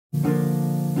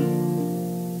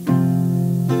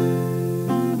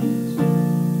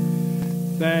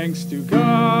Thanks to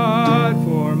God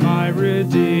for my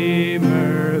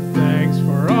Redeemer. Thanks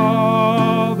for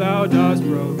all thou dost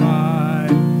provide.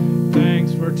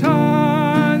 Thanks for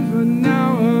times but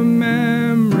now a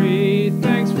memory.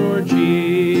 Thanks for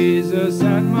Jesus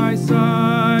at my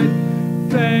side.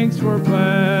 Thanks for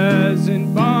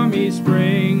pleasant balmy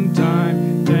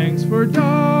springtime. Thanks for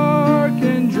dark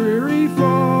and dreary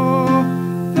fall.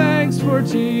 Thanks for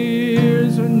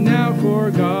tears but now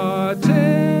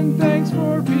forgotten. Thanks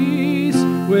for peace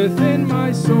within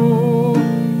my soul.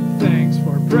 Thanks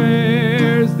for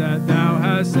prayers that thou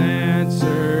hast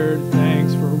answered.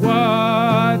 Thanks for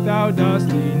what thou dost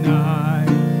deny.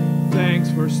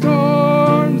 Thanks for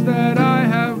storms that I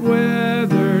have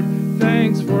weathered.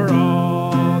 Thanks for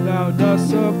all thou dost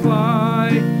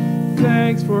supply.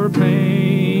 Thanks for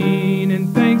pain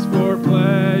and thanks for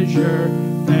pleasure.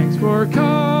 Thanks for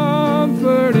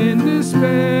comfort in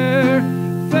despair.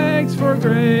 Thanks for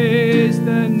grace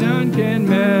that none can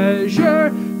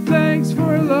measure. Thanks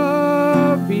for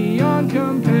love beyond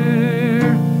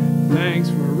compare. Thanks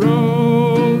for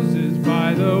roses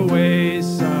by the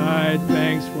wayside.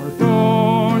 Thanks for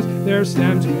thorns their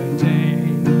stems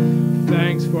contain.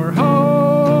 Thanks for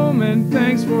home and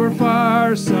thanks for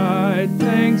fireside.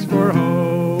 Thanks for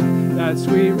hope, that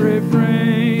sweet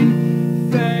refrain.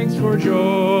 Thanks for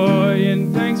joy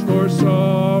and thanks for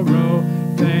sorrow.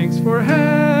 Thanks for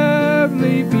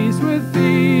heavenly peace with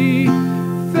thee.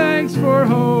 Thanks for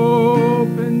hope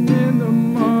and in the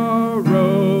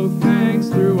morrow. Thanks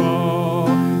through all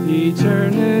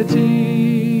eternity.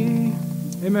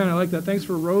 Amen. I like that. Thanks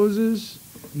for roses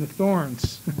and the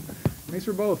thorns. Thanks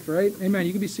for both, right? Amen.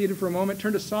 You can be seated for a moment.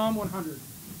 Turn to Psalm 100.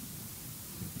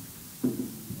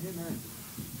 Amen.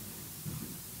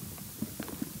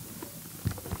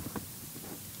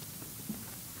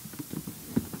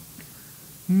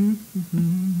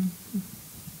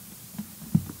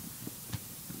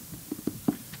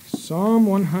 Psalm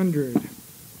 100.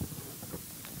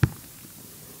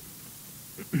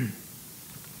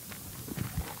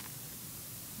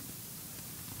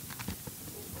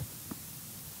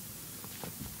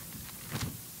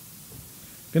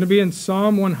 Going to be in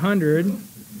Psalm 100.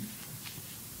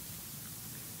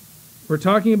 We're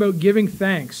talking about giving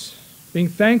thanks, being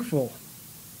thankful.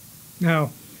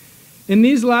 Now, in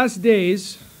these last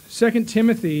days, 2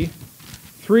 Timothy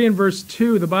 3 and verse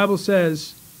 2, the Bible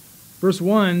says, verse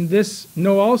 1, this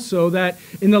know also that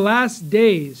in the last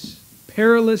days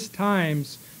perilous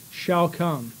times shall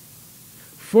come.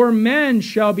 For men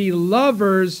shall be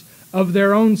lovers of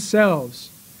their own selves,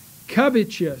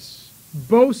 covetous,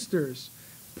 boasters,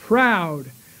 proud,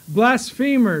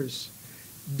 blasphemers,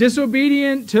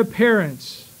 disobedient to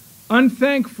parents,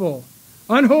 unthankful,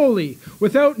 unholy,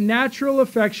 without natural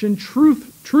affection,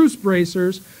 truce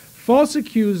bracers, false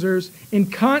accusers,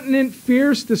 incontinent,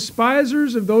 fierce,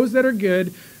 despisers of those that are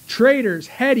good, traitors,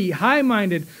 heady,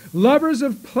 high-minded, lovers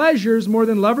of pleasures more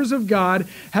than lovers of God,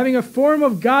 having a form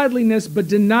of godliness but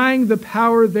denying the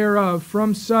power thereof.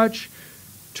 From such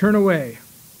turn away.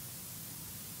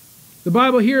 The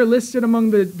Bible here listed among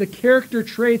the character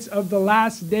traits of the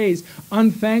last days,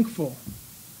 unthankful.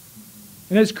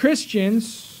 And as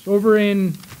Christians, over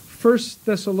in 1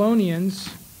 Thessalonians,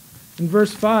 in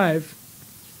verse 5,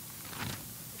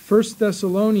 1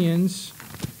 Thessalonians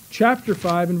chapter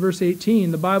 5 and verse 18,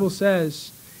 the Bible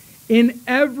says, in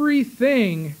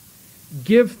everything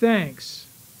give thanks,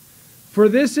 for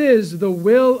this is the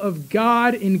will of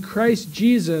God in Christ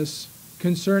Jesus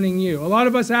concerning you. A lot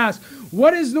of us ask,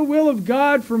 what is the will of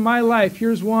God for my life?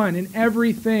 Here's one, in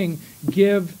everything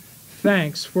give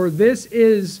thanks, for this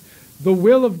is the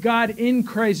will of God in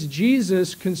Christ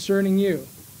Jesus concerning you.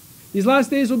 These last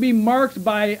days will be marked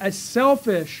by a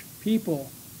selfish people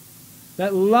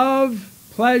that love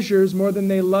pleasures more than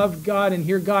they love God. And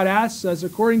here God asks us,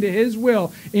 according to His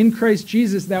will in Christ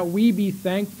Jesus, that we be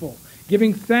thankful,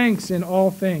 giving thanks in all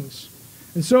things.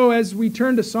 And so as we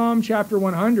turn to Psalm chapter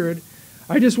 100,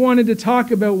 I just wanted to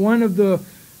talk about one of the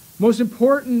most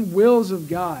important wills of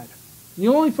God.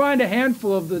 You only find a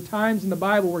handful of the times in the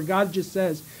Bible where God just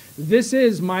says, this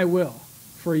is my will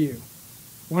for you.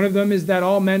 One of them is that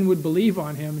all men would believe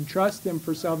on Him and trust Him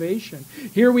for salvation.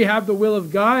 Here we have the will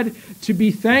of God to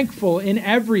be thankful in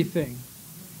everything.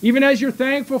 Even as you're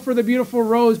thankful for the beautiful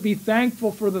rose, be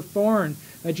thankful for the thorn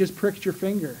that just pricked your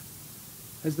finger,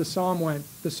 as the song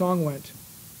went.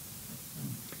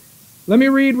 Let me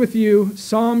read with you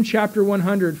Psalm chapter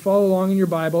 100. Follow along in your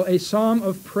Bible. A psalm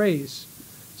of praise.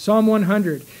 Psalm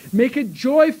 100. Make a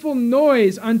joyful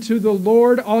noise unto the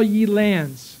Lord, all ye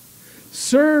lands.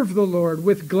 Serve the Lord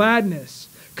with gladness.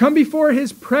 Come before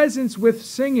His presence with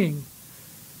singing.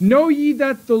 Know ye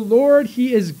that the Lord,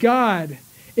 He is God,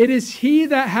 It is he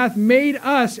that hath made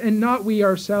us, and not we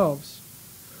ourselves.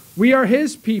 We are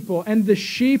his people, and the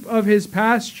sheep of his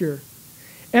pasture.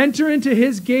 Enter into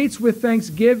his gates with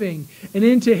thanksgiving, and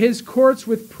into his courts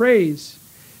with praise.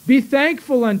 Be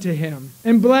thankful unto him,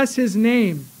 and bless his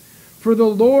name. For the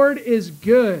Lord is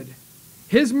good.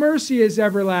 His mercy is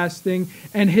everlasting,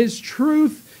 and his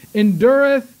truth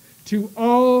endureth to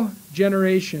all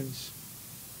generations.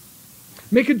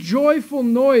 Make a joyful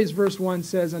noise, verse 1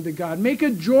 says, unto God. Make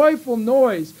a joyful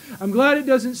noise. I'm glad it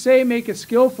doesn't say make a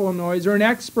skillful noise or an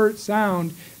expert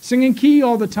sound, singing key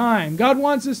all the time. God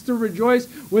wants us to rejoice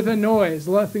with a noise,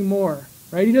 nothing more.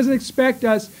 Right? He doesn't expect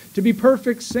us to be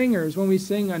perfect singers when we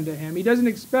sing unto him. He doesn't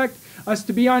expect us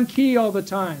to be on key all the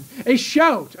time. A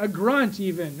shout, a grunt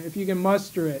even, if you can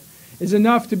muster it, is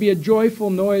enough to be a joyful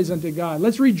noise unto God.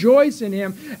 Let's rejoice in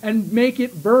him and make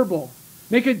it verbal.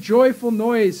 Make a joyful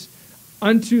noise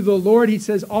unto the Lord, he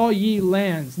says, all ye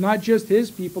lands. Not just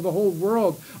his people, the whole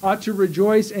world ought to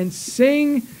rejoice and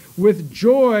sing with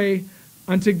joy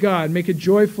unto God. Make a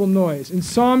joyful noise. In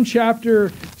Psalm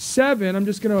chapter 7, I'm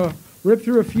just going to rip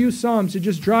through a few Psalms to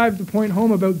just drive the point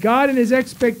home about God and his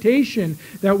expectation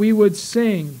that we would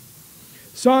sing.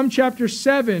 Psalm chapter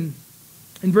 7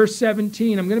 and verse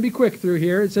 17. I'm going to be quick through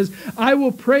here. It says, I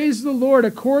will praise the Lord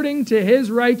according to his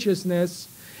righteousness,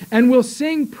 and will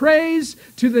sing praise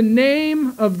to the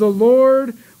name of the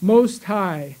Lord Most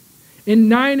High. In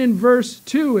 9 and verse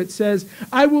 2 it says,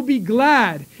 I will be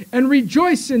glad and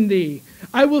rejoice in thee.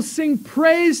 I will sing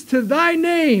praise to thy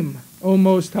name, O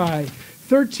Most High.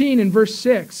 13 and verse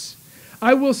 6,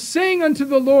 I will sing unto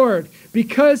the Lord,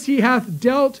 because he hath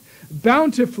dealt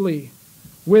bountifully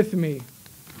with me.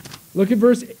 Look at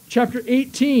chapter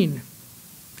 18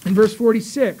 and verse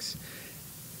 46.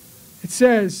 It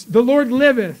says, the Lord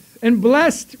liveth, and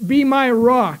blessed be my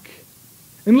rock,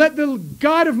 and let the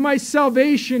God of my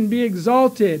salvation be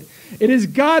exalted. It is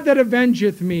God that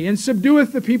avengeth me, and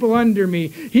subdueth the people under me.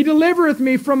 He delivereth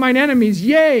me from mine enemies.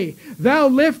 Yea, thou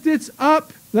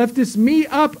liftest me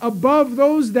up above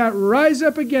those that rise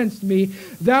up against me.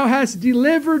 Thou hast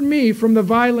delivered me from the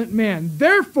violent man.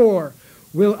 Therefore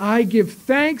will I give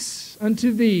thanks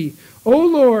unto thee, O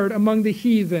Lord, among the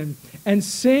heathen, and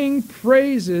sing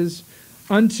praises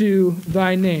unto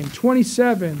thy name.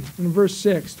 27 and verse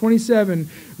 6. 27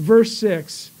 verse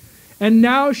 6. And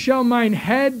now shall mine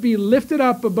head be lifted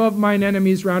up above mine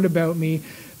enemies round about me.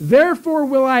 Therefore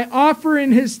will I offer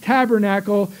in his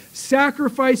tabernacle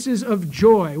sacrifices of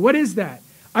joy. What is that?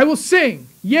 I will sing.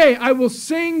 Yea, I will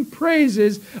sing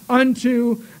praises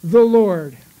unto the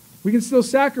Lord. We can still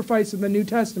sacrifice in the New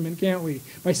Testament, can't we?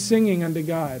 By singing unto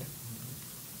God.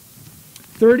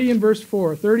 30 and verse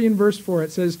 4. 30 and verse 4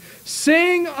 it says,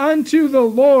 sing unto the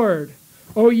Lord,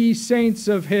 O ye saints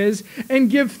of his, and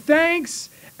give thanks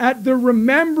at the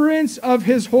remembrance of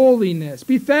his holiness.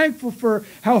 Be thankful for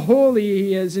how holy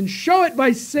he is, and show it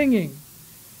by singing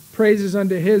praises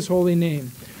unto his holy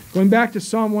name. Going back to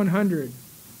Psalm 100.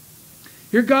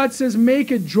 Here God says, make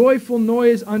a joyful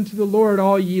noise unto the Lord,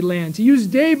 all ye lands. He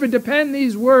used David to pen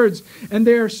these words, and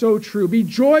they are so true. Be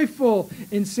joyful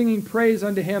in singing praise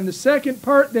unto him. The second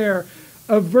part there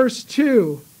of verse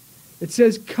 2, it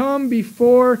says, come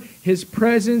before his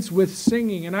presence with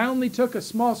singing. And I only took a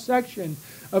small section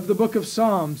of the book of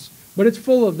Psalms, but it's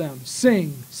full of them.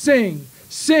 Sing, sing,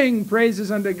 sing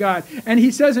praises unto God. And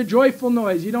he says a joyful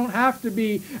noise. You don't have to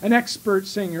be an expert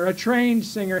singer, a trained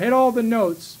singer, hit all the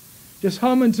notes. Just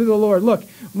hum unto the Lord. Look,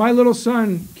 my little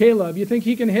son, Caleb, you think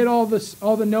he can hit all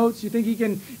the notes? You think he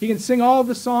can sing all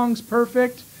the songs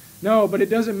perfect? No, but it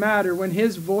doesn't matter. When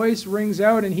his voice rings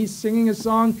out and he's singing a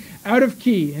song out of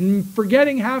key and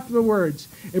forgetting half the words,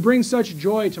 it brings such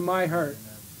joy to my heart.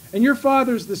 And your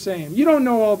Father's the same. You don't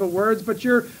know all the words, but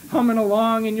you're humming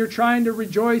along and you're trying to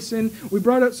rejoice. And we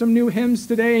brought out some new hymns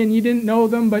today and you didn't know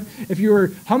them, but if you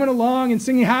were humming along and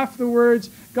singing half the words,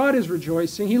 God is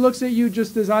rejoicing. He looks at you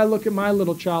just as I look at my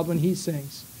little child when he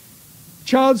sings.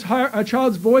 A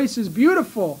child's voice is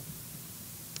beautiful,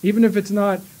 even if it's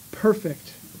not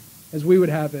perfect as we would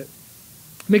have it.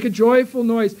 Make a joyful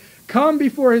noise. Come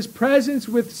before his presence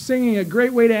with singing. A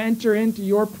great way to enter into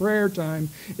your prayer time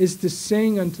is to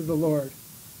sing unto the Lord.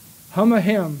 Hum a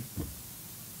hymn.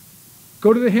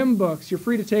 Go to the hymn books. You're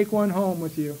free to take one home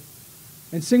with you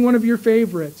and sing one of your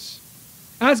favorites.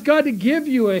 Ask God to give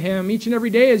you a hymn each and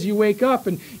every day as you wake up.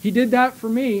 And he did that for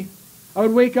me. I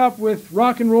would wake up with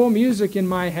rock and roll music in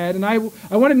my head. And I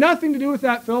wanted nothing to do with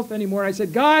that filth anymore. I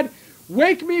said, God,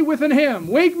 wake me with a hymn.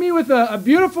 Wake me with a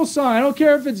beautiful song. I don't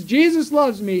care if it's Jesus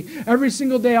Loves Me. Every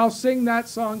single day I'll sing that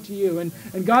song to you. And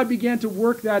God began to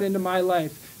work that into my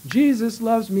life. Jesus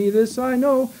loves me, this I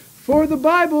know, for the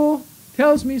Bible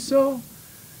tells me so.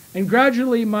 And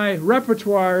gradually my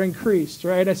repertoire increased,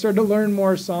 right? I started to learn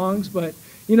more songs, but,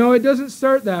 it doesn't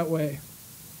start that way.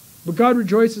 But God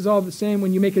rejoices all the same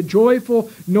when you make a joyful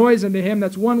noise unto him.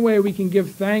 That's one way we can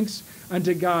give thanks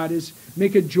unto God, is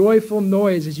make a joyful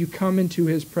noise as you come into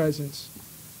his presence.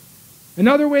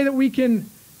 Another way that we can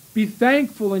be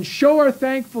thankful and show our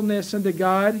thankfulness unto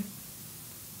God,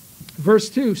 verse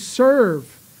 2,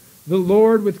 serve the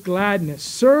Lord with gladness.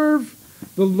 Serve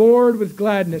the Lord with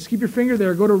gladness. Keep your finger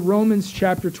there. Go to Romans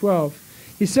chapter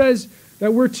 12. He says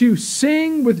that we're to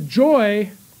sing with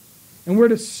joy and we're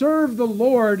to serve the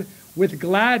Lord with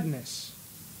gladness.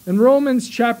 In Romans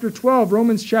chapter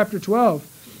 12,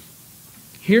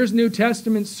 here's New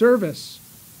Testament service.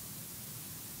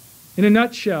 In a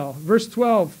nutshell, verse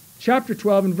 12, chapter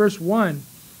 12 and verse 1.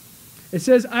 It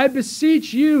says, I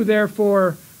beseech you,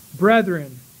 therefore,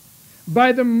 brethren,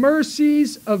 by the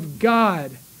mercies of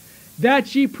God,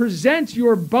 that ye present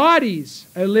your bodies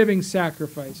a living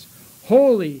sacrifice,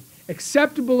 holy,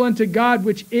 acceptable unto God,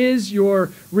 which is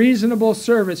your reasonable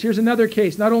service. Here's another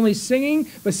case. Not only singing,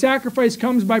 but sacrifice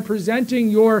comes by presenting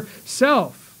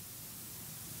yourself.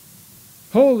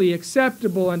 Holy,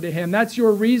 acceptable unto him. That's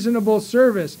your reasonable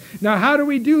service. Now, how do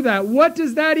we do that? What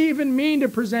does that even mean to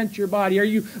present your body? Are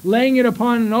you laying it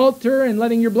upon an altar and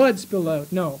letting your blood spill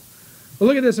out? No. Well,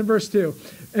 look at this in verse 2.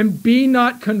 And be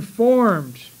not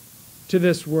conformed to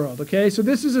this world. Okay, so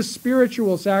this is a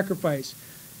spiritual sacrifice,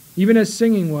 even as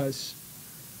singing was.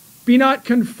 Be not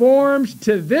conformed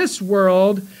to this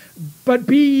world, but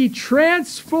be ye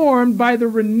transformed by the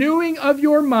renewing of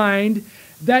your mind,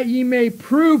 that ye may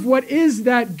prove what is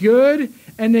that good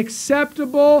and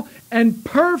acceptable and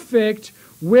perfect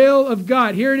will of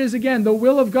God. Here it is again, the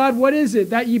will of God. What is it?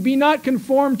 That ye be not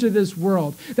conformed to this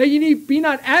world. That ye be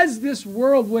not as this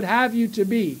world would have you to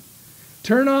be.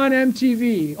 Turn on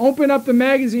MTV. Open up the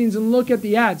magazines and look at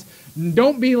the ads.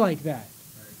 Don't be like that.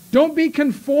 Don't be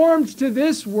conformed to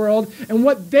this world and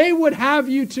what they would have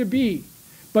you to be.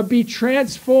 But be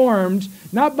transformed,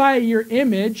 not by your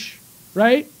image,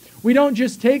 right? We don't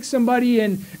just take somebody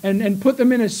and put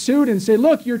them in a suit and say,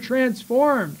 look, you're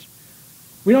transformed.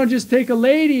 We don't just take a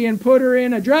lady and put her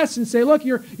in a dress and say, look,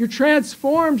 you're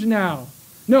transformed now.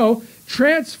 No,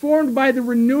 transformed by the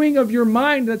renewing of your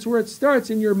mind. That's where it starts,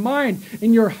 in your mind.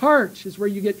 In your heart is where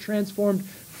you get transformed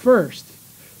first.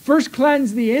 First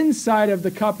cleanse the inside of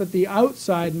the cup that the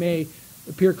outside may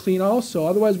appear clean also.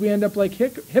 Otherwise we end up like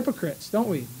hypocrites, don't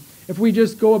we? If we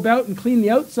just go about and clean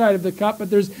the outside of the cup, but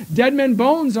there's dead men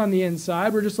bones on the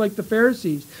inside, we're just like the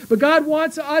Pharisees. But God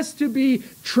wants us to be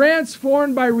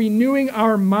transformed by renewing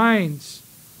our minds.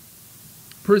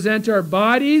 Present our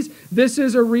bodies. This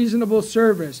is a reasonable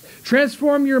service.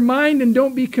 Transform your mind and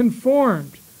don't be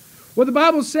conformed. What the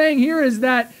Bible's saying here is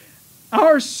that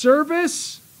our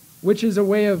service, which is a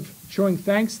way of showing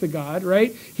thanks to God,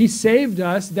 right? He saved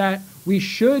us that we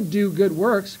should do good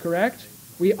works, correct?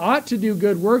 We ought to do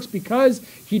good works because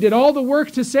he did all the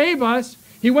work to save us.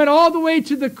 He went all the way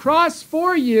to the cross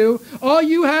for you. All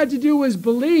you had to do was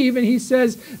believe, and he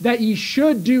says that you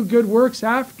should do good works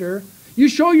after. You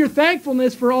show your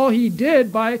thankfulness for all he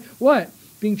did by what?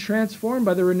 Being transformed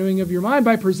by the renewing of your mind,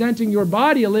 by presenting your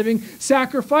body a living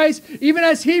sacrifice, even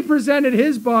as he presented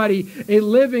his body a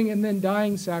living and then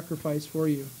dying sacrifice for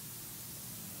you.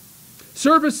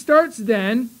 Service starts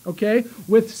then, okay,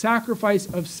 with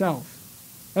sacrifice of self.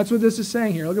 That's what this is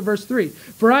saying here. Look at verse 3.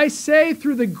 For I say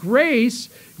through the grace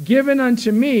given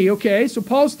unto me. Okay, so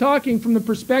Paul's talking from the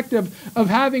perspective of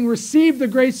having received the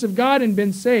grace of God and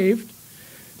been saved.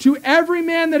 To every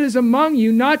man that is among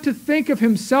you, not to think of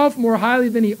himself more highly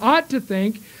than he ought to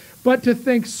think, but to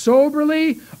think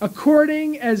soberly,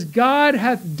 according as God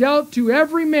hath dealt to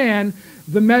every man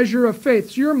the measure of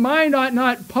faith. So your mind ought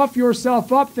not puff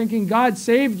yourself up thinking God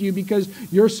saved you because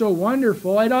you're so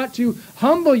wonderful. It ought to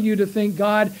humble you to think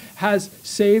God has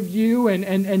saved you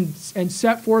and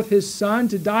set forth his Son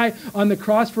to die on the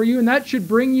cross for you. And that should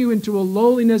bring you into a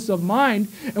lowliness of mind.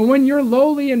 And when you're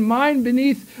lowly in mind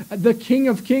beneath the King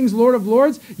of Kings, Lord of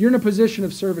Lords, you're in a position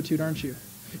of servitude, aren't you?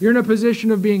 You're in a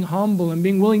position of being humble and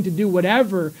being willing to do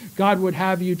whatever God would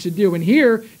have you to do. And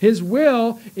here, his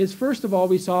will is, first of all,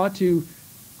 we saw to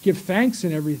give thanks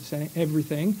in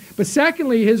everything. But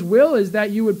secondly, his will is that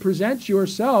you would present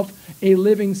yourself a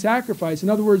living sacrifice.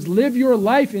 In other words, live your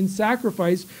life in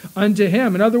sacrifice unto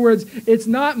him. In other words, it's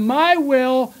not my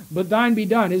will, but thine be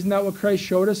done. Isn't that what Christ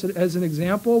showed us as an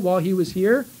example while he was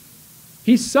here?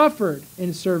 He suffered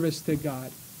in service to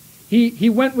God. He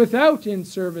went without in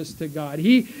service to God.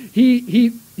 He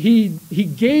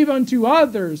gave unto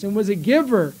others and was a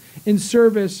giver in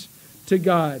service to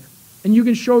God. And you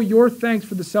can show your thanks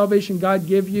for the salvation God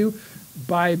gave you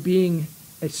by being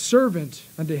a servant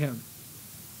unto him.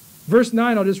 Verse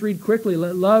 9, I'll just read quickly.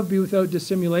 Let love be without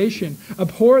dissimulation.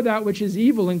 Abhor that which is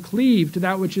evil and cleave to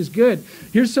that which is good.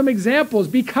 Here's some examples.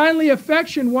 Be kindly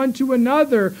affectioned one to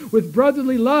another with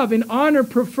brotherly love, in honor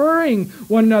preferring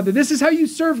one another. This is how you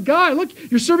serve God.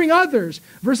 Look, you're serving others.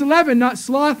 Verse 11, not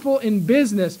slothful in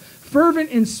business, fervent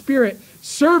in spirit,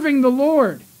 serving the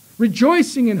Lord,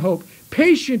 rejoicing in hope,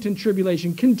 patient in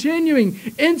tribulation, continuing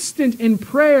instant in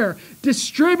prayer,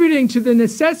 distributing to the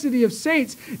necessity of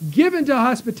saints, given to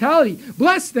hospitality.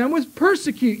 Bless them which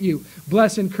persecute you.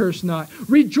 Bless and curse not.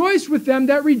 Rejoice with them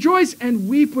that rejoice, and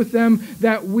weep with them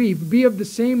that weep. Be of the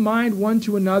same mind one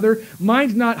to another.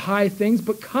 Mind not high things,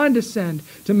 but condescend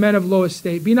to men of low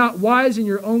estate. Be not wise in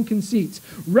your own conceits.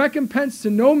 Recompense to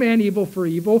no man evil for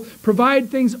evil. Provide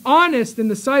things honest in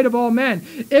the sight of all men.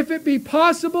 If it be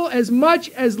possible, as much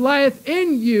as lieth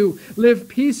in you, live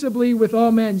peaceably with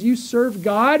all men. You serve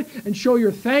God and show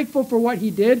you're thankful for what he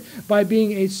did by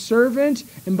being a servant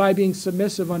and by being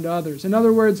submissive unto others. In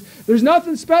other words, there's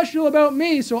nothing special about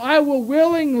me, so I will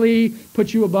willingly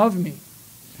put you above me.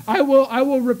 I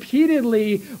will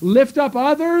repeatedly lift up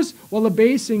others while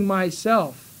abasing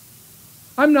myself.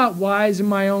 I'm not wise in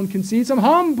my own conceits. I'm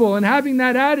humble and having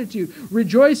that attitude,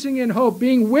 rejoicing in hope,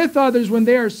 being with others when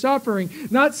they are suffering,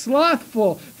 not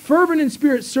slothful, fervent in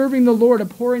spirit, serving the Lord,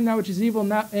 abhorring that which is evil,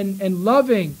 and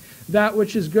loving that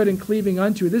which is good and cleaving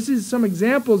unto it. This is some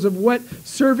examples of what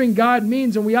serving God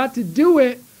means, and we ought to do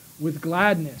it with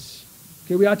gladness.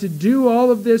 Okay, we ought to do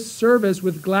all of this service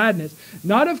with gladness,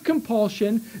 not of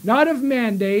compulsion, not of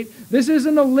mandate. This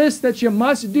isn't a list that you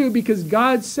must do because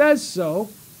God says so,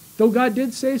 though God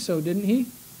did say so, didn't he?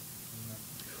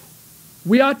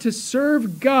 We ought to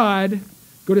serve God,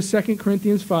 go to 2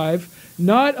 Corinthians 5,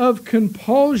 not of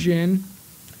compulsion,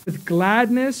 with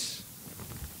gladness,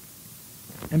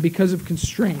 and because of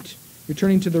constraint. You're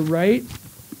turning to the right,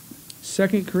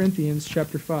 2 Corinthians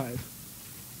chapter 5.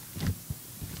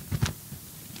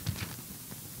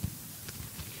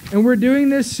 And we're doing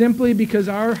this simply because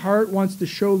our heart wants to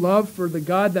show love for the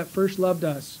God that first loved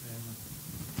us.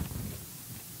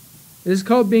 This is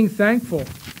called being thankful.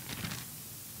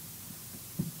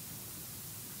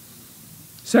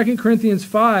 2 Corinthians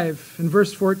 5 and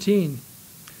verse 14.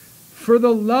 For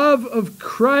the love of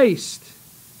Christ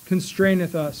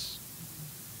constraineth us,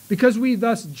 because we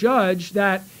thus judge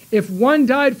that if one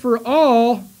died for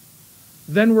all,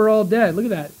 then we're all dead. Look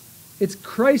at that. It's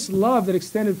Christ's love that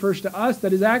extended first to us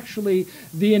that is actually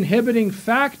the inhibiting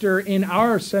factor in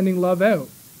our sending love out.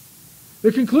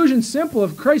 The conclusion's simple.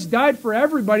 If Christ died for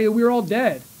everybody, we're all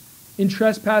dead in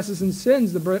trespasses and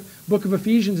sins, the book of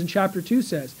Ephesians in chapter 2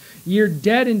 says. You're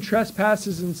dead in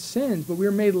trespasses and sins, but we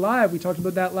were made alive. We talked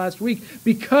about that last week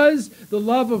because the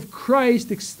love of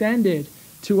Christ extended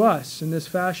to us in this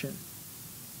fashion.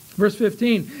 Verse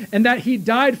 15, and that he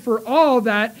died for all,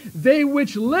 that they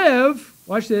which live,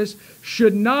 watch this,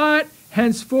 should not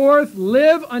henceforth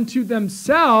live unto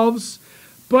themselves,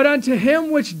 but unto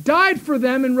him which died for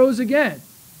them and rose again.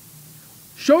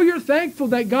 Show you're thankful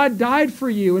that God died for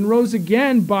you and rose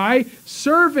again by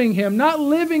serving him, not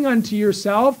living unto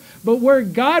yourself, but where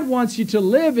God wants you to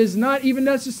live is not even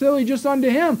necessarily just unto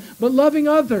him, but loving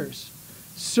others.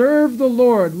 Serve the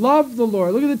Lord, love the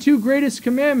Lord. Look at the two greatest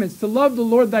commandments, to love the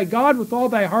Lord thy God with all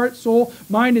thy heart, soul,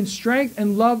 mind, and strength,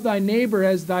 and love thy neighbor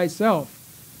as thyself.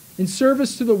 In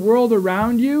service to the world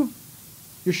around you,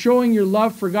 you're showing your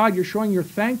love for God. You're showing your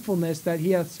thankfulness that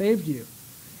he hath saved you.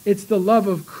 It's the love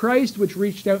of Christ which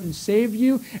reached out and saved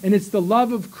you, and it's the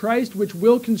love of Christ which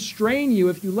will constrain you,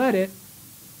 if you let it,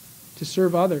 to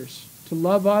serve others, to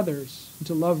love others, and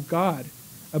to love God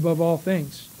above all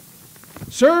things.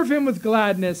 Serve him with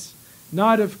gladness,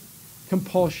 not of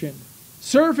compulsion.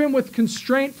 Serve him with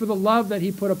constraint for the love that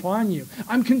he put upon you.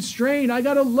 I'm constrained. I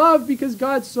got to love because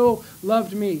God so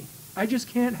loved me. I just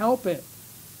can't help it.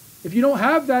 If you don't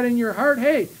have that in your heart,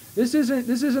 hey, this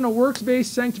isn't a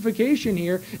works-based sanctification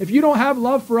here. If you don't have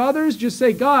love for others, just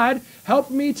say, God, help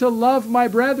me to love my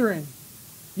brethren.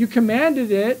 You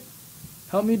commanded it.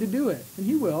 Help me to do it. And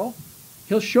he will.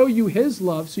 He'll show you his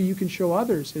love so you can show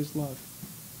others his love.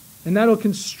 And that'll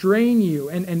constrain you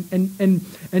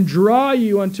and draw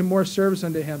you unto more service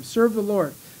unto him. Serve the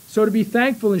Lord. So to be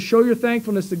thankful and show your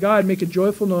thankfulness to God, make a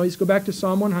joyful noise. Go back to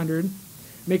Psalm 100.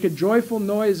 Make a joyful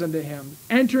noise unto him.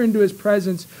 Enter into his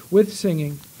presence with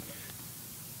singing.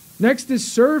 Next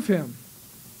is serve him.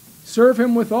 Serve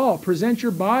him with all. Present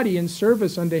your body in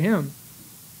service unto him.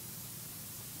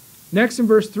 Next in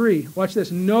verse 3, watch this.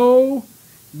 Know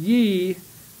ye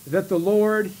that the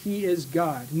Lord, he is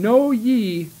God. Know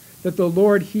ye that the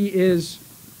Lord, he is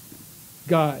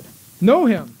God. Know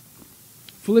him.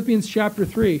 Philippians chapter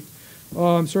 3.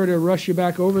 Oh, I'm sorry to rush you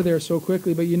back over there so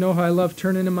quickly, but you know how I love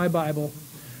turning in my Bible.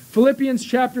 Philippians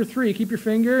chapter 3. Keep your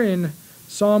finger in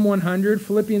Psalm 100.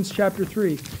 Philippians chapter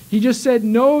 3. He just said,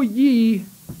 know ye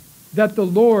that the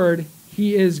Lord,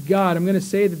 He is God. I'm going to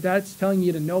say that that's telling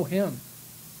you to know Him.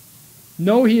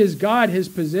 Know He is God, His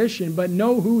position, but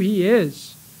know who He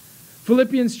is.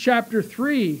 Philippians chapter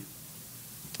 3.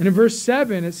 And in verse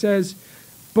 7 it says,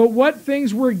 but what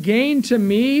things were gained to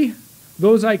me,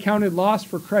 those I counted loss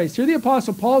for Christ. Here the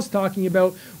Apostle Paul's talking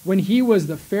about when he was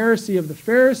the Pharisee of the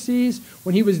Pharisees,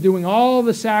 when he was doing all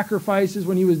the sacrifices,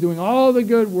 when he was doing all the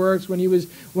good works, when he was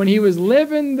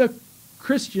living the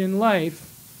Christian life,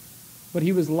 but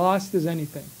he was lost as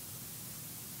anything.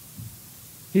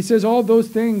 He says all those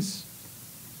things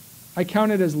I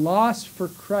counted as loss for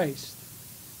Christ.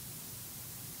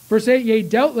 Verse 8, yea,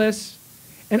 doubtless,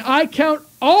 and I count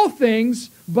all things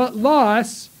but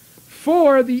loss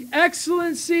for the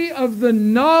excellency of the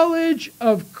knowledge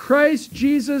of Christ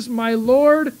Jesus my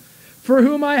Lord, for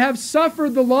whom I have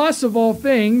suffered the loss of all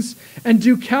things, and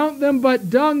do count them but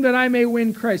dung that I may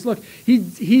win Christ. Look,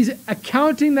 he's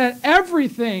accounting that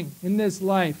everything in this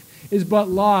life is but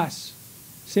loss,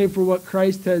 save for what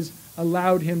Christ has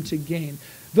allowed him to gain.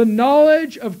 The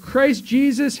knowledge of Christ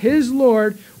Jesus, his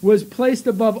Lord, was placed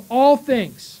above all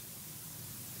things.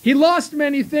 He lost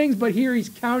many things, but here he's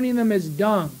counting them as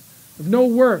dung, of no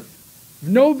worth, of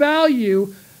no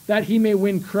value, that he may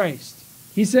win Christ.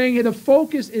 He's saying the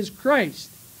focus is Christ.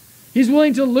 He's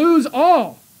willing to lose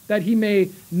all that he may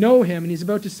know him. And he's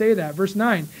about to say that. Verse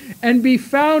 9. And be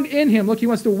found in him. Look, he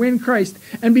wants to win Christ.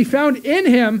 And be found in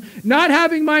him, not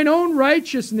having mine own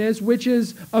righteousness, which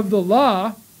is of the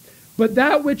law, but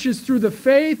that which is through the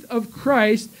faith of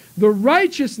Christ, the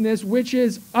righteousness which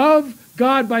is of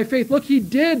God by faith. Look, he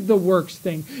did the works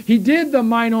thing. He did the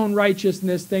mine own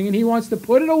righteousness thing, and he wants to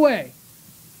put it away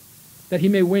that he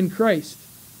may win Christ.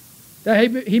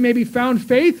 That he may be found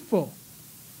faithful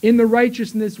in the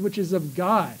righteousness which is of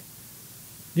God.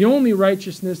 The only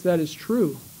righteousness that is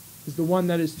true is the one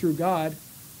that is through God.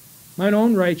 Mine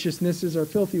own righteousnesses are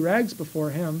filthy rags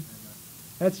before him.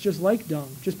 That's just like dung,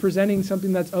 just presenting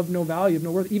something that's of no value, of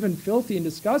no worth, even filthy and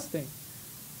disgusting.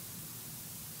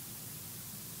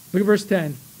 Look at verse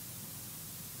 10.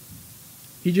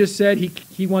 He just said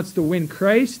he wants to win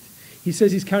Christ. He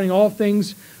says he's counting all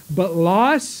things but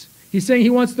loss. He's saying he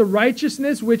wants the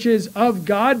righteousness which is of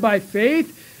God by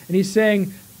faith. And he's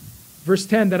saying, verse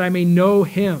 10, that I may know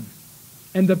him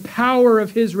and the power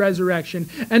of his resurrection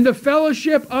and the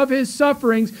fellowship of his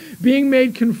sufferings, being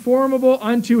made conformable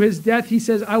unto his death. He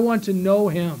says, I want to know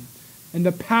him and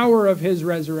the power of his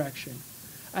resurrection.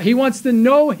 He wants to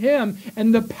know him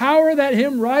and the power that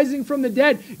him rising from the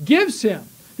dead gives him.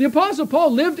 The Apostle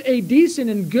Paul lived a decent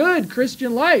and good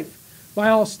Christian life by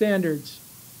all standards.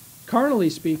 Carnally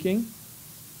speaking,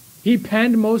 he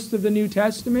penned most of the New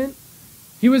Testament.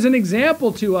 He was an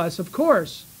example to us, of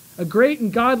course, a great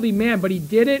and godly man, but he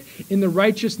did it in the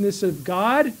righteousness of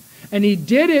God, and he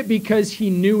did it because he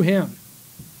knew him.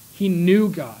 He knew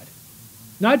God.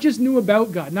 Not just knew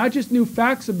about God, not just knew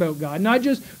facts about God, not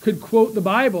just could quote the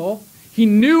Bible. He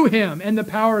knew him and the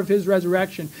power of his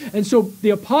resurrection. And so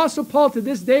the Apostle Paul to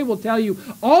this day will tell you,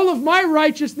 all of my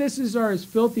righteousnesses are as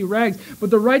filthy rags, but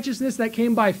the righteousness that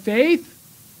came by faith,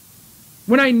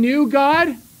 when I knew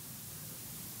God,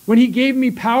 when he gave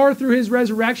me power through his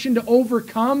resurrection to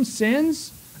overcome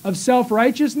sins of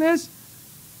self-righteousness,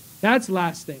 that's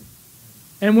lasting.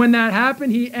 And when that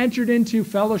happened, he entered into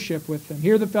fellowship with them.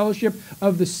 Here, the fellowship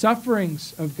of the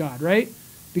sufferings of God, right?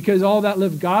 Because all that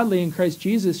live godly in Christ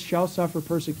Jesus shall suffer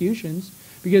persecutions.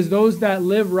 Because those that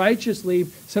live righteously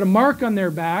set a mark on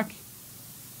their back.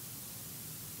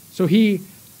 So he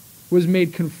was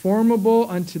made conformable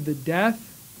unto the death.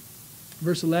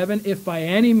 Verse 11, if by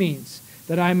any means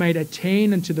that I might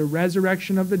attain unto the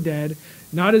resurrection of the dead,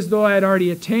 not as though I had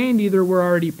already attained, either were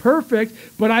already perfect,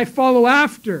 but I follow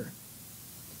after.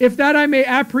 If that I may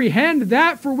apprehend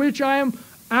that for which I am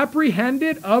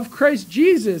apprehended of Christ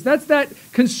Jesus. That's that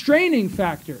constraining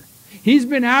factor. He's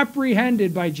been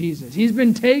apprehended by Jesus. He's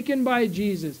been taken by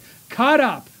Jesus. Caught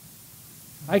up.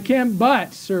 I can't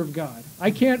but serve God.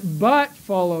 I can't but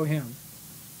follow him.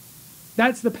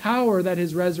 That's the power that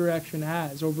his resurrection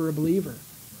has over a believer.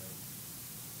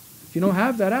 If you don't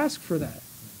have that, ask for that.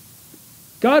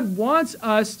 God wants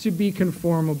us to be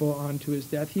conformable unto his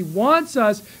death. He wants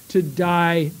us to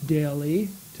die daily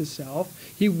to self.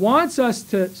 He wants us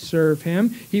to serve him.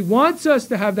 He wants us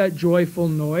to have that joyful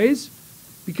noise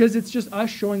because it's just us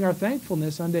showing our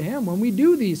thankfulness unto him when we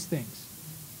do these things.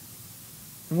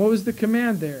 And what was the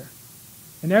command there?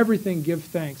 In everything give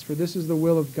thanks, for this is the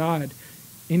will of God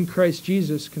in Christ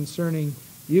Jesus concerning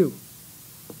you.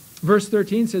 Verse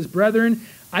 13 says, "Brethren,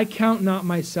 I count not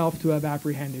myself to have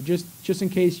apprehended." Just in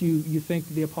case you think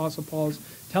that the Apostle Paul's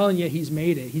telling you he's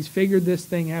made it. He's figured this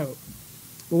thing out.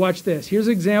 Well, watch this. Here's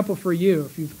an example for you.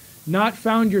 If you've not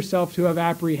found yourself to have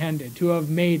apprehended, to have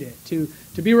made it, to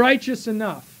be righteous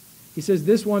enough. He says,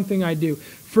 "This one thing I do,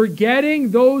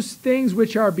 forgetting those things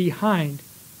which are behind,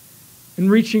 and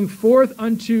reaching forth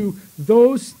unto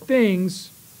those things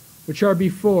which are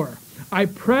before. I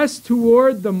press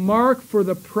toward the mark for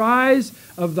the prize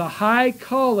of the high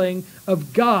calling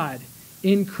of God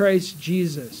in Christ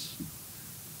Jesus."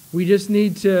 We just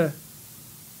need to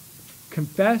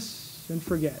confess and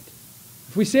forget.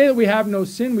 If we say that we have no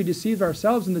sin, we deceive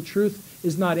ourselves and the truth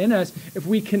is not in us. If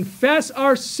we confess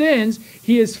our sins,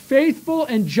 he is faithful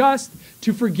and just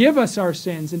to forgive us our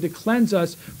sins and to cleanse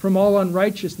us from all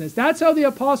unrighteousness. That's how the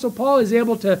Apostle Paul is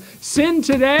able to sin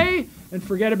today and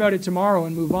forget about it tomorrow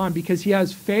and move on, because he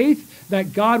has faith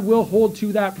that God will hold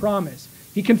to that promise.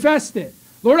 He confessed it.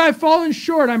 "Lord, I've fallen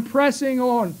short. I'm pressing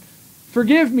on.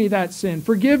 Forgive me that sin.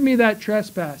 Forgive me that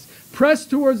trespass. Press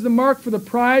towards the mark for the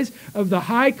prize of the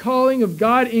high calling of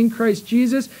God in Christ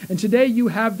Jesus." And today you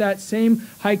have that same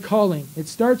high calling. It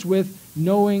starts with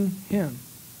knowing him.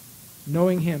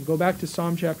 Knowing him. Go back to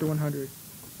Psalm chapter 100.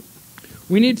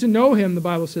 We need to know him, the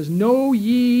Bible says. "Know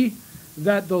ye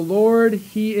that the Lord,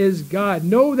 he is God."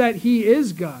 Know that he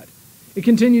is God. It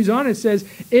continues on. It says,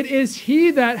 "It is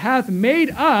he that hath made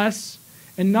us,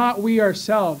 and not we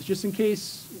ourselves." Just in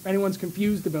case anyone's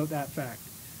confused about that fact.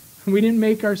 We didn't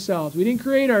make ourselves. We didn't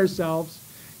create ourselves.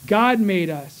 God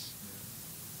made us.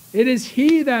 It is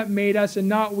he that made us and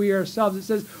not we ourselves. It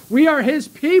says, we are his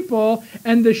people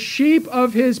and the sheep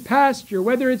of his pasture.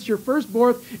 Whether it's your first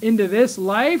birth into this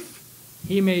life,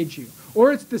 he made you.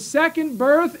 Or it's the second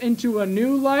birth into a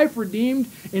new life redeemed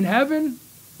in heaven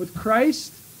with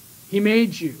Christ, he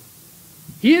made you.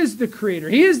 He is the creator.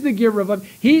 He is the giver of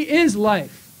life. He is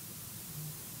life.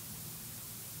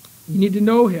 You need to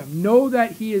know him. Know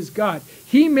that he is God.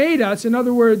 He made us. In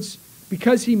other words,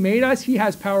 because he made us, he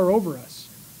has power over us.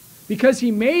 Because he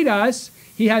made us,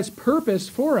 he has purpose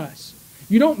for us.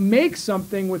 You don't make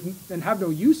something and have no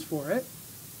use for it.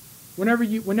 Whenever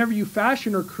you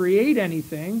fashion or create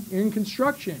anything, you're in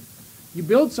construction. You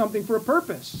build something for a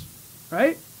purpose,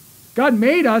 right? God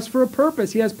made us for a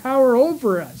purpose. He has power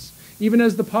over us, even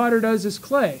as the potter does his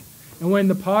clay. And when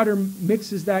the potter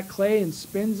mixes that clay and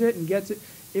spins it and gets it,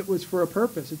 it was for a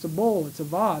purpose. It's a bowl, it's a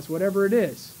vase, whatever it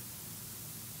is.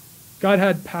 God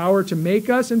had power to make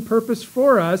us and purpose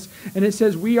for us. And it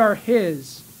says we are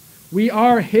his. We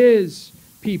are his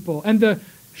people and the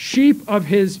sheep of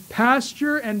his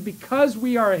pasture. And because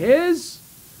we are his,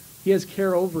 he has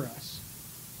care over us.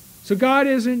 So God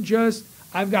isn't just,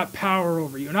 I've got power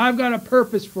over you and I've got a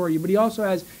purpose for you, but he also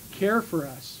has care for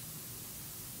us.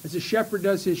 As a shepherd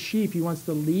does his sheep, he wants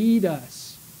to lead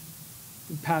us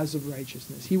in paths of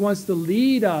righteousness. He wants to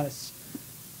lead us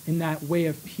in that way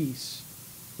of peace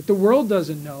that the world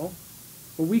doesn't know,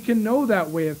 but we can know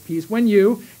that way of peace. When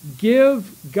you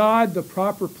give God the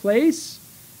proper place,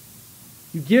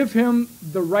 you give him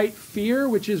the right fear,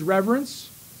 which is reverence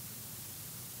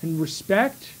and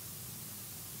respect,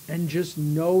 and just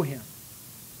know him.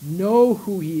 Know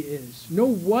who he is. Know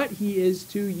what he is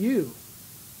to you.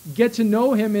 Get to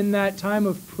know him in that time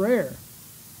of prayer.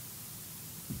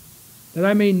 That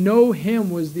I may know him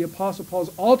was the Apostle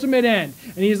Paul's ultimate end.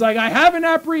 And he's like, I haven't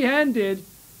apprehended,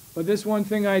 but this one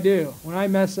thing I do. When I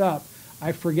mess up,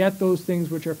 I forget those things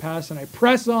which are past and I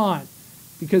press on.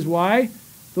 Because why?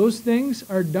 Those things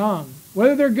are dung.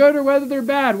 Whether they're good or whether they're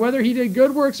bad, whether he did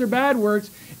good works or bad works,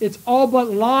 it's all but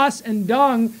loss and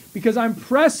dung because I'm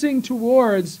pressing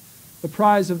towards the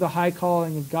prize of the high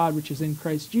calling of God, which is in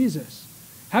Christ Jesus.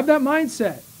 Have that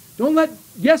mindset. Don't let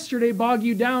yesterday bog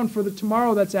you down for the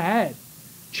tomorrow that's ahead.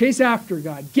 Chase after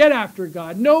God. Get after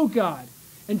God. Know God.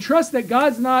 And trust that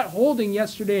God's not holding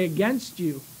yesterday against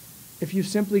you if you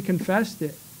simply confessed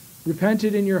it.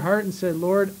 Repented in your heart and said,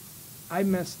 Lord, I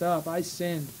messed up. I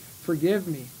sinned. Forgive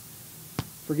me.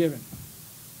 Forgiven.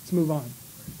 Let's move on.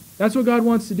 That's what God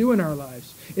wants to do in our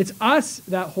lives. It's us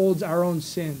that holds our own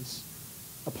sins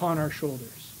upon our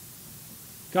shoulders.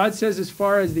 God says, as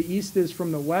far as the east is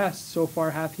from the west, so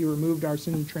far hath he removed our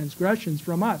sin and transgressions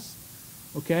from us.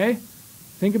 Okay?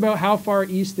 Think about how far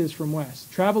east is from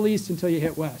west. Travel east until you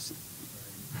hit west.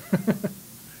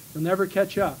 You'll never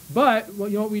catch up. But well,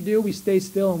 you know what we do? We stay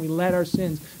still and we let our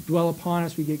sins dwell upon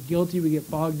us. We get guilty. We get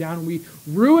bogged down. And we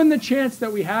ruin the chance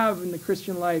that we have in the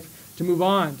Christian life to move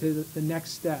on to the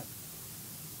next step.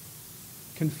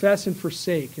 Confess and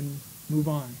forsake and move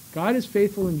on. God is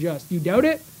faithful and just. You doubt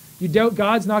it? You doubt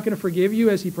God's not going to forgive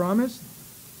you as he promised?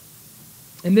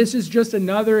 And this is just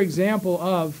another example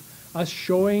of us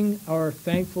showing our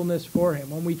thankfulness for him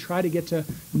when we try to get to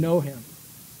know him.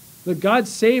 But God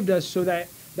saved us so that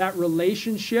that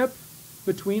relationship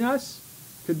between us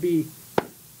could be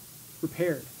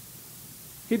repaired.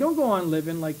 Okay, don't go on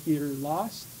living like you're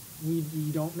lost. You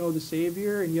don't know the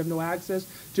Savior and you have no access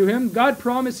to him. God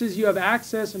promises you have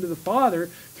access into the Father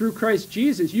through Christ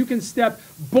Jesus. You can step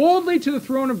boldly to the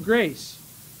throne of grace.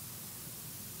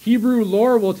 Hebrew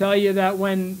lore will tell you that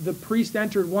when the priest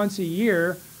entered once a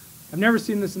year, I've never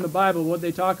seen this in the Bible. What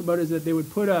they talk about is that they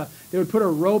would put a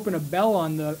rope and a bell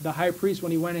on the high priest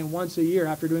when he went in once a year,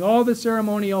 after doing all the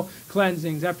ceremonial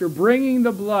cleansings, after bringing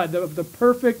the blood of the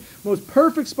most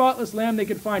perfect, spotless lamb they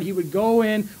could find. He would go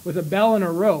in with a bell and a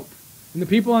rope, and the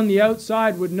people on the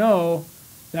outside would know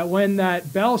that when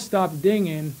that bell stopped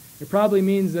dinging, it probably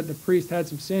means that the priest had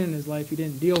some sin in his life he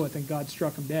didn't deal with, and God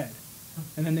struck him dead.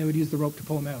 And then they would use the rope to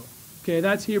pull him out. Okay,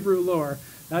 that's Hebrew lore.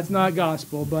 That's not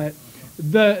gospel, but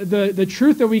the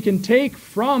truth that we can take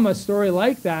from a story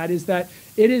like that is that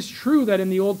it is true that in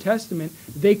the Old Testament,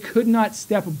 they could not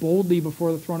step boldly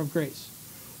before the throne of grace.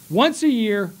 Once a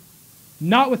year,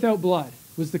 not without blood,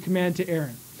 was the command to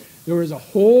Aaron. There was a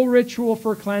whole ritual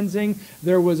for cleansing.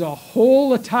 There was a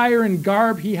whole attire and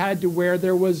garb he had to wear.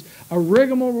 There was a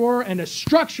rigmarole and a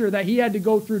structure that he had to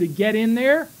go through to get in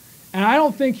there. And I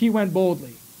don't think he went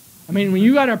boldly. I mean, when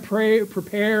you got to pray,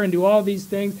 prepare, and do all these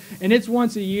things, and it's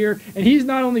once a year, and he's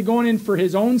not only going in for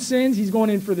his own sins, he's going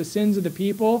in for the sins of the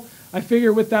people. I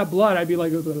figure with that blood, I'd be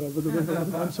like,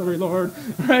 I'm sorry, Lord,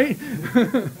 right?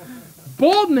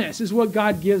 Boldness is what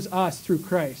God gives us through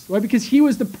Christ. Why? Because he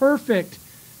was the perfect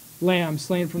lamb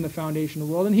slain from the foundation of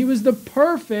the world, and he was the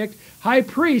perfect high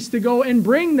priest to go and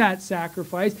bring that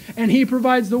sacrifice, and he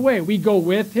provides the way. We go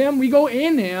with him, we go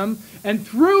in him, and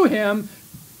through him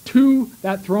to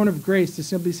that throne of grace to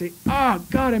simply say, God,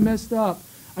 I messed up.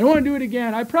 I don't want to do it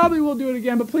again. I probably will do it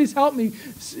again, but please help me.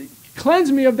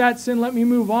 Cleanse me of that sin. Let me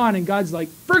move on. And God's like,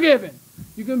 forgiven.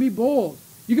 You can be bold.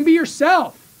 You can be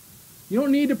yourself. You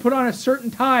don't need to put on a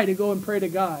certain tie to go and pray to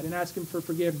God and ask him for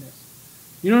forgiveness.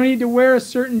 You don't need to wear a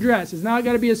certain dress. It's not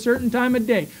got to be a certain time of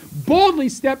day. Boldly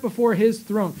step before his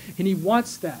throne. And he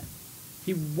wants that.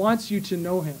 He wants you to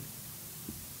know him.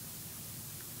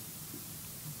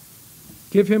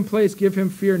 Give him place, give him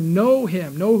fear, know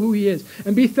him, know who he is,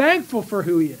 and be thankful for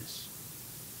who he is.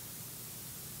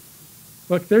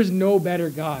 Look, there's no better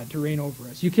God to reign over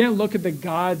us. You can't look at the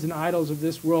gods and idols of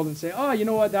this world and say, you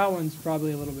know what, that one's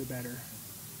probably a little bit better.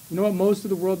 You know what most of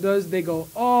the world does? They go,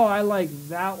 I like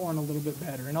that one a little bit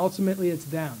better, and ultimately it's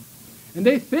them. And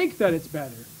they think that it's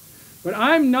better. But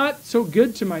I'm not so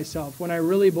good to myself when I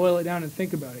really boil it down and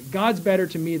think about it. God's better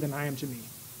to me than I am to me.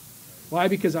 Why?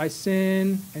 Because I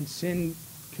sin, and sin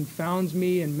confounds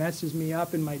me and messes me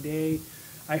up in my day.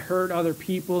 I hurt other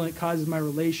people, and it causes my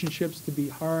relationships to be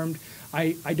harmed.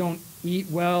 I don't eat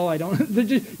well. You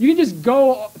can just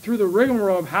go through the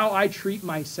rigmarole of how I treat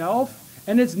myself,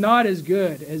 and it's not as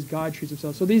good as God treats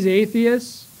himself. So these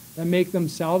atheists that make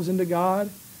themselves into God,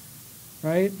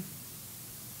 right?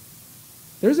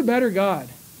 There's a better God.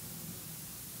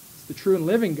 It's the true and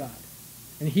living God.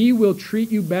 And he will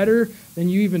treat you better than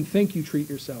you even think you treat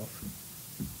yourself.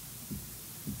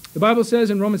 The Bible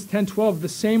says in Romans 10:12, the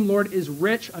same Lord is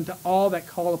rich unto all that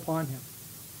call upon him.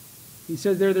 He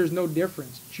says there's no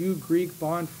difference. Jew, Greek,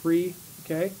 bond, free,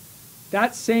 okay?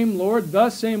 That same Lord,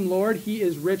 the same Lord, he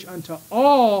is rich unto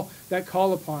all that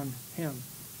call upon him.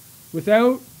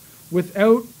 Without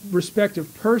respect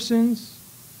of persons,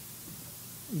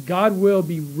 God will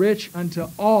be rich unto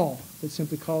all that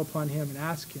simply call upon him and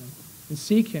ask him and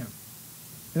seek him.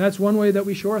 And that's one way that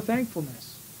we show our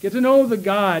thankfulness. Get to know the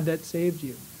God that saved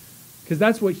you, because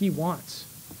that's what he wants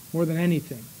more than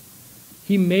anything.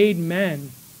 He made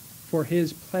men for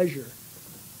his pleasure.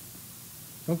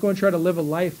 Don't go and try to live a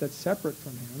life that's separate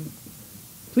from him.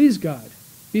 Please God.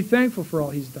 Be thankful for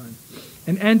all he's done.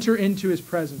 And enter into his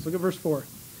presence. Look at verse 4.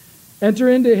 Enter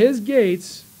into his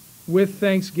gates with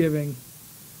thanksgiving,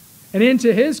 and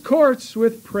into his courts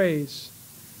with praise.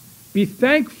 Be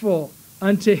thankful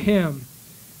unto him,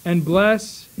 and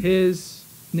bless his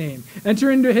name. Enter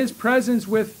into his presence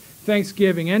with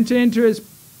thanksgiving. Enter into his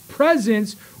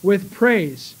presence with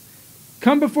praise.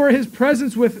 Come before his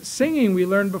presence with singing, we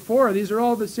learned before. These are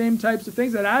all the same types of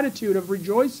things, that attitude of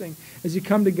rejoicing as you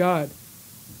come to God.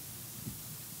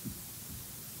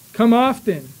 Come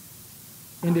often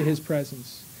into his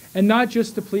presence, and not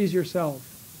just to please yourself.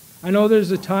 I know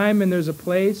there's a time and there's a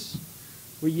place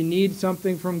where you need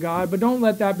something from God, but don't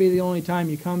let that be the only time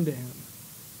you come to him,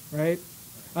 right?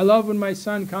 I love when my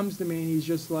son comes to me and he's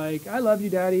just like, I love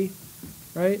you, Daddy.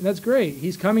 right? And that's great.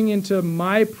 He's coming into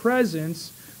my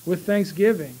presence with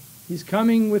thanksgiving. He's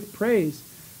coming with praise.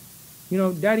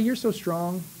 Daddy, you're so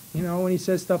strong, when he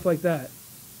says stuff like that.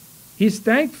 He's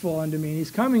thankful unto me, and he's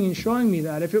coming and showing me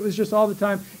that. If it was just all the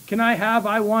time, can I have,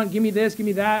 I want, give me this, give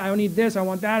me that, I need this, I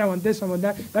want that, I want this, I want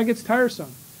that, that gets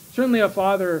tiresome. Certainly a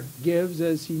father gives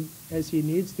as he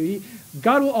needs to.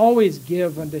 God will always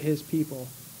give unto his people.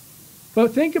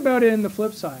 But think about it in the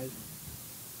flip side.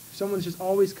 Someone's just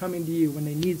always coming to you when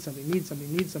they need something,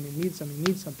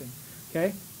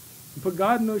 okay? And put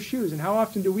God in those shoes. And how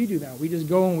often do we do that? We just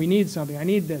go and we need something. I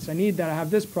need this. I need that. I have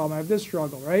this problem. I have this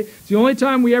struggle, right? It's the only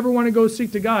time we ever want to go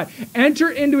seek to God. Enter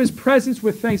into his presence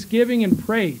with thanksgiving and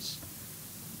praise.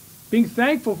 Being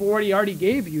thankful for what he already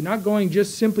gave you, not going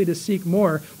just simply to seek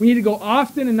more. We need to go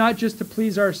often and not just to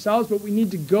please ourselves, but we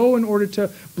need to go in order to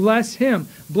bless him.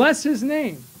 Bless his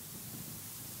name.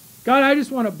 God, I just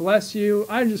want to bless you.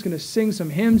 I'm just going to sing some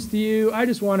hymns to you. I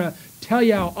just want to tell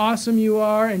you how awesome you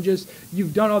are and just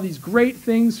you've done all these great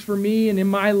things for me and in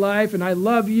my life, and I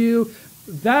love you.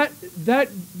 That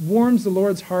warms the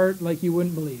Lord's heart like you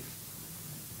wouldn't believe.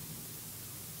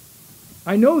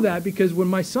 I know that because when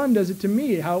my son does it to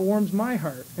me, how it warms my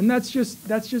heart. And that's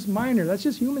just minor. That's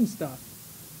just human stuff.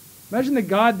 Imagine the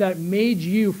God that made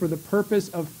you for the purpose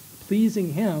of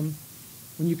pleasing him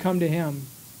when you come to him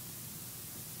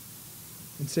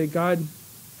and say, God,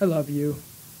 I love you.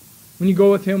 When you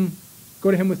go to him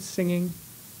with singing.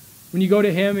 When you go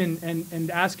to him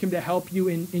and ask him to help you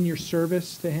in your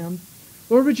service to him.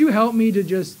 Lord, would you help me to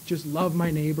just love my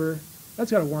neighbor? That's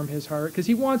got to warm his heart because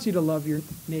he wants you to love your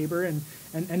neighbor. And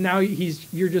now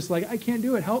you're just like, I can't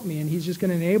do it. Help me. And he's just going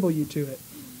to enable you to it.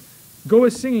 Go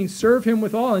with singing. Serve him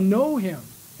with all and know him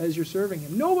as you're serving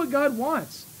him. Know what God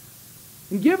wants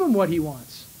and give him what he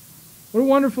wants. What a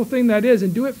wonderful thing that is,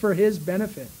 and do it for his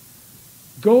benefit.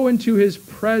 Go into his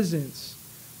presence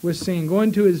with singing. Go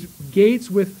into his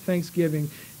gates with thanksgiving.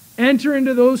 Enter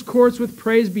into those courts with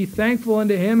praise. Be thankful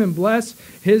unto him and bless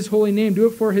his holy name. Do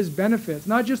it for his benefit.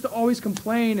 Not just to always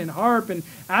complain and harp and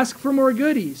ask for more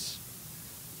goodies.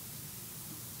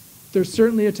 There's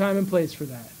certainly a time and place for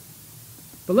that.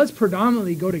 But let's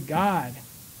predominantly go to God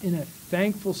in a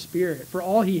thankful spirit for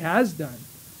all he has done.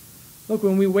 Look,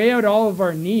 when we weigh out all of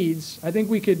our needs, I think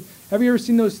we could... Have you ever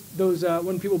seen those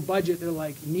when people budget, they're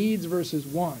like needs versus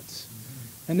wants?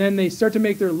 And then they start to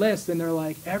make their list, and they're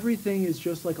like, everything is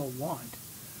just like a want.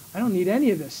 I don't need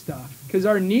any of this stuff. Because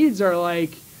our needs are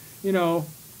like,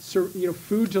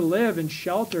 food to live and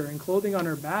shelter and clothing on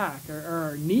our back are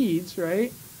our needs,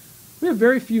 right? We have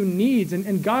very few needs,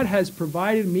 and God has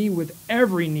provided me with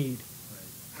every need.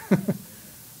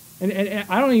 and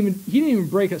he didn't even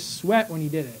break a sweat when he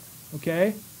did it.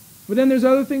 Okay? But then there's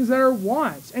other things that are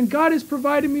wants. And God has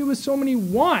provided me with so many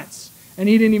wants. And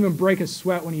he didn't even break a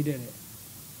sweat when he did it.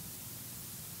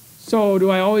 So do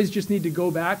I always just need to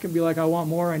go back and be like, I want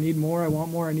more, I need more, I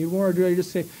want more, I need more? Or do I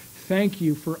just say, thank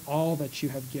you for all that you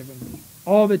have given me,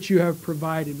 all that you have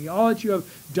provided me, all that you have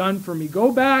done for me?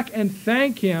 Go back and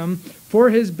thank him for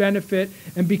his benefit.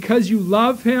 And because you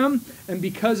love him and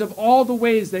because of all the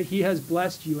ways that he has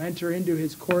blessed you, enter into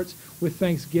his courts with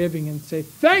thanksgiving and say,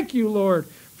 thank you, Lord,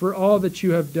 for all that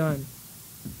you have done.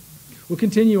 We'll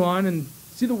continue on and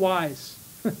see the whys.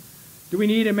 Do we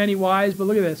need many whys? But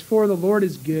look at this. For the Lord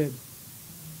is good.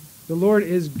 The Lord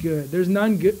is good. There's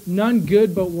none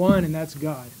good but one, and that's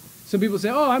God. Some people say,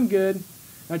 oh, I'm good.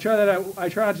 I try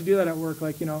not to do that at work,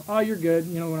 like, oh, you're good,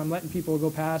 when I'm letting people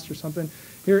go past or something.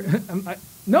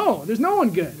 No, there's no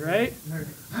one good, right?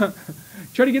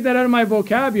 Try to get that out of my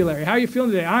vocabulary. How are you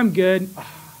feeling today? I'm good.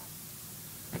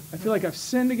 I feel like I've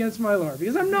sinned against my Lord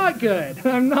because I'm not good.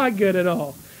 I'm not good at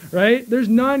all, right? There's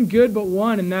none good but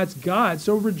one, and that's God.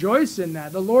 So rejoice in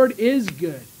that. The Lord is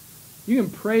good. You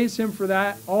can praise him for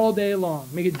that all day long.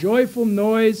 Make a joyful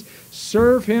noise.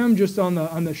 Serve him just on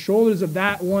the shoulders of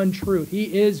that one truth.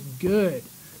 He is good.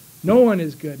 No one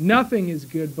is good. Nothing is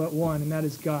good but one, and that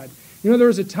is God. There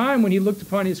was a time when he looked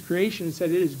upon his creation and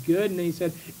said, it is good, and then he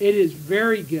said, it is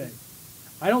very good.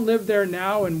 I don't live there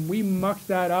now, and we mucked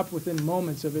that up within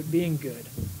moments of it being good,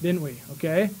 didn't we?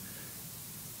 Okay?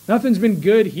 Nothing's been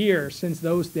good here since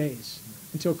those days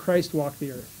until Christ walked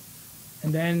the earth.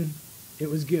 And then it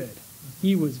was good.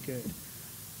 He was good.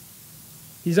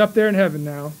 He's up there in heaven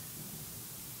now.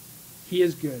 He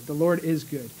is good. The Lord is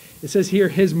good. It says here,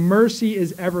 his mercy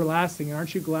is everlasting. And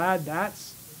aren't you glad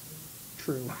that's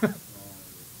true?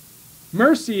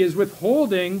 Mercy is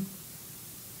withholding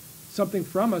something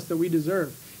from us that we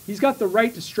deserve. He's got the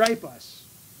right to stripe us.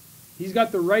 He's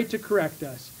got the right to correct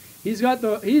us. He's got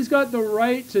the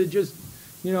right to just,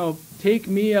 take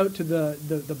me out to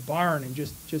the barn and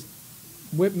just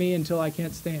whip me until I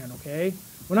can't stand, okay?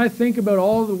 When I think about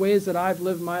all the ways that I've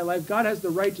lived my life, God has the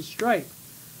right to strike,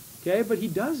 okay? But he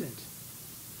doesn't.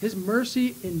 His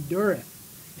mercy endureth.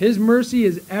 His mercy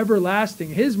is everlasting.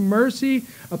 His mercy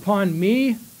upon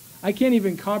me, I can't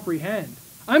even comprehend.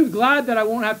 I'm glad that I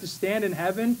won't have to stand in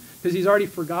heaven because he's already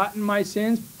forgotten my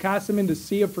sins, cast them into the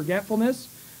sea of forgetfulness,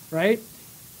 right?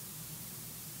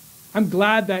 I'm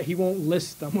glad that he won't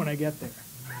list them when I get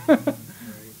there.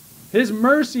 His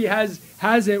mercy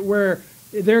has it where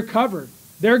they're covered.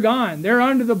 They're gone. They're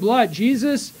under the blood.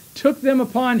 Jesus took them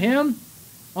upon him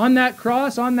on that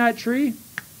cross, on that tree.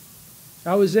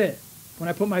 That was it. When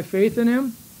I put my faith in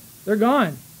him, they're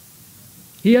gone.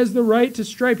 He has the right to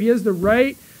strike. He has the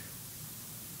right,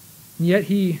 and yet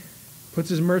he puts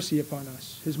his mercy upon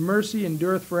us. His mercy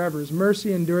endureth forever. His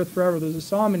mercy endureth forever. There's a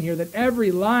psalm in here that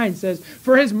every line says,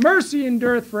 for his mercy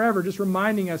endureth forever, just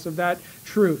reminding us of that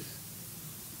truth.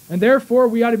 And therefore,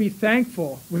 we ought to be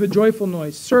thankful with a joyful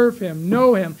noise. Serve him,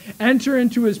 know him, enter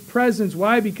into his presence.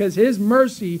 Why? Because his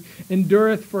mercy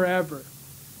endureth forever.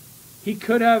 He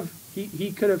could have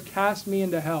cast me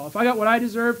into hell. If I got what I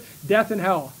deserved, death and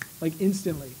hell, like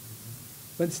instantly.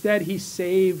 But instead, he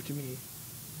saved me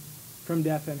from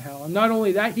death and hell. And not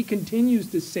only that, he continues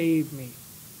to save me.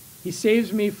 He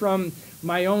saves me from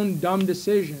my own dumb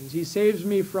decisions. He saves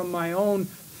me from my own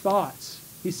thoughts.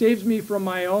 He saves me from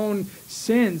my own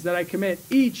sins that I commit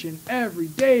each and every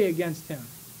day against him.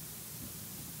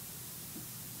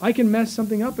 I can mess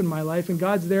something up in my life, and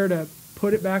God's there to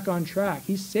put it back on track.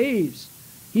 He saves.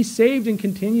 He saved and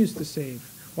continues to save.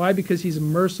 Why? Because he's a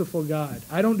merciful God.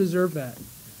 I don't deserve that.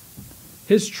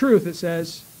 His truth, it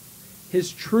says,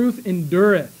 his truth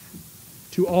endureth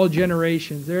to all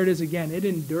generations. There it is again. It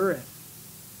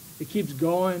endureth. It keeps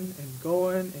going and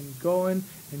going and going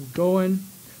and going.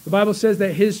 The Bible says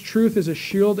that his truth is a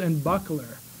shield and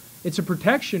buckler. It's a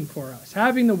protection for us.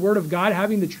 Having the word of God,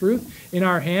 having the truth in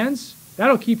our hands,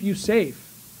 that'll keep you safe.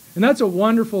 And that's a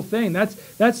wonderful thing.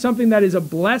 That's something that is a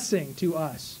blessing to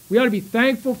us. We ought to be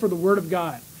thankful for the word of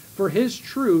God, for his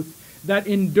truth that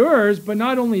endures, but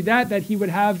not only that, that he would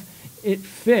have it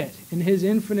fit in his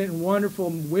infinite and wonderful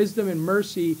wisdom and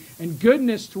mercy and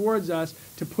goodness towards us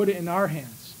to put it in our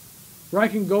hands. Where I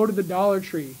can go to the Dollar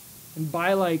Tree and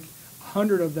buy like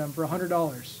 100 of them for $100.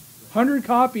 100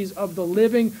 copies of the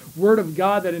living Word of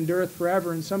God that endureth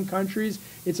forever. In some countries,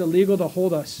 it's illegal to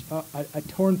hold a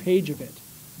torn page of it.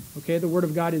 Okay, the Word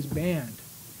of God is banned.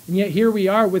 And yet here we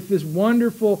are with this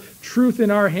wonderful truth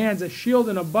in our hands, a shield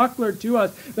and a buckler to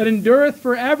us that endureth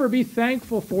forever. Be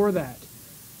thankful for that.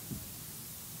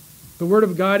 The Word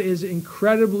of God is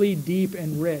incredibly deep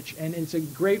and rich, and it's a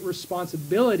great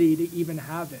responsibility to even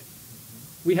have it.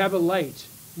 We have a light.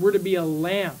 We're to be a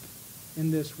lamp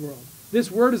in this world.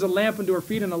 This word is a lamp unto our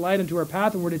feet and a light unto our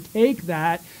path, and we're to take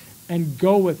that and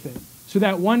go with it so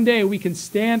that one day we can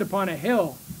stand upon a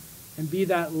hill and be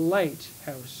that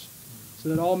lighthouse so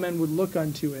that all men would look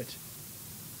unto it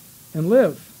and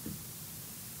live.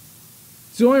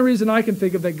 It's the only reason I can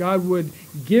think of that God would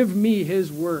give me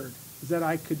his word is that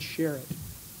I could share it.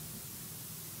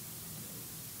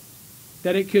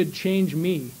 That it could change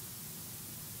me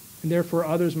and therefore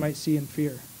others might see and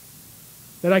fear.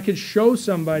 That I could show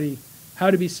somebody how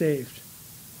to be saved.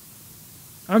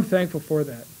 I'm thankful for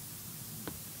that.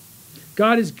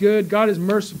 God is good. God is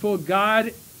merciful.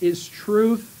 God is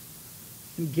truth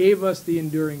and gave us the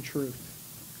enduring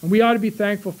truth. And we ought to be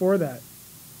thankful for that.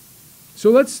 So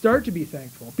let's start to be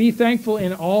thankful. Be thankful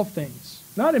in all things.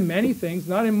 Not in many things,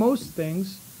 not in most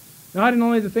things, not in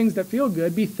only the things that feel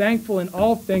good. Be thankful in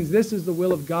all things. This is the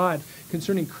will of God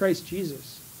concerning Christ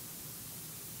Jesus.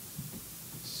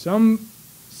 Some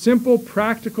simple,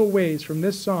 practical ways from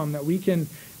this psalm that we can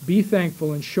be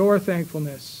thankful and show our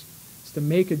thankfulness is to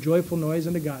make a joyful noise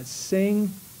unto God. Sing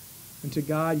unto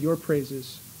God your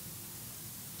praises.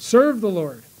 Serve the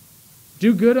Lord.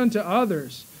 Do good unto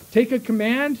others. Take a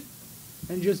command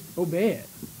and just obey it.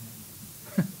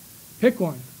 Pick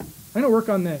one. I'm going to work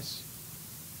on this.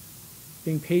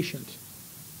 Being patient.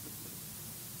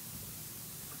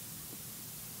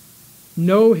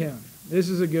 Know him. This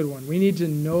is a good one. We need to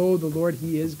know the Lord.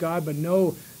 He is God, but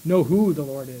know who the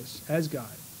Lord is as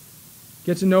God.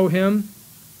 Get to know him.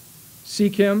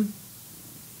 Seek him.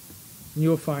 And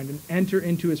you'll find him. Enter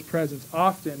into his presence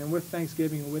often and with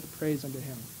thanksgiving and with praise unto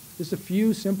him. Just a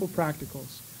few simple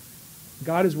practicals.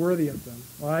 God is worthy of them.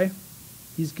 Why?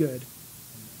 He's good.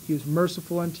 He was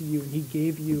merciful unto you, and he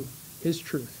gave you his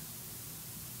truth.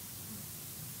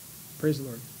 Praise the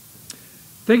Lord.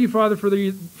 Thank you, Father, for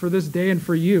this day and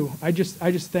for you. I just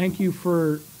thank you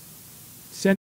for